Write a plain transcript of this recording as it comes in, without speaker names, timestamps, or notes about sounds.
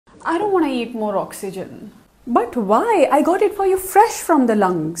I don't want to eat more oxygen. But why? I got it for you fresh from the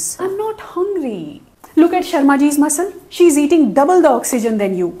lungs. I'm not hungry. Look at Sharmaji's muscle. She's eating double the oxygen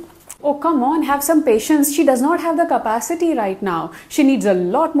than you. Oh, come on, have some patience. She does not have the capacity right now. She needs a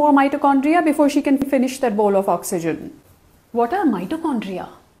lot more mitochondria before she can finish that bowl of oxygen. What are mitochondria?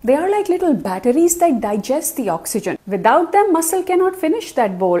 They are like little batteries that digest the oxygen. Without them, muscle cannot finish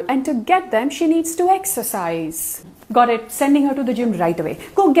that bowl, and to get them, she needs to exercise. Got it. Sending her to the gym right away.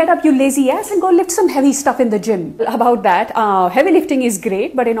 Go get up, you lazy ass, and go lift some heavy stuff in the gym. About that, heavy lifting is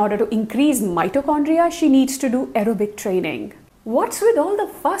great, but in order to increase mitochondria, she needs to do aerobic training. What's with all the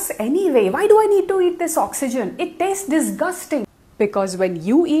fuss anyway? Why do I need to eat this oxygen? It tastes disgusting. Because when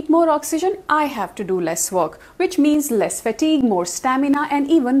you eat more oxygen, I have to do less work, which means less fatigue, more stamina, and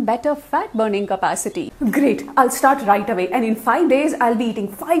even better fat burning capacity. Great, I'll start right away, and in 5 days, I'll be eating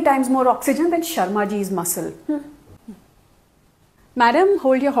 5 times more oxygen than Sharmaji's muscle. Madam,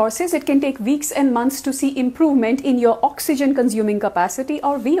 hold your horses. It can take weeks and months to see improvement in your oxygen consuming capacity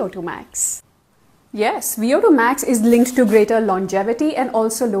or VO2 max. Yes, VO2 max is linked to greater longevity and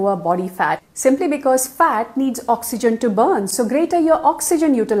also lower body fat, simply because fat needs oxygen to burn. So greater your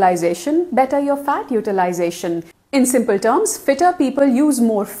oxygen utilization, better your fat utilization. In simple terms, fitter people use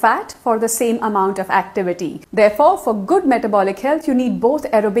more fat for the same amount of activity. Therefore, for good metabolic health, you need both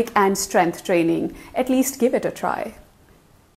aerobic and strength training. At least give it a try.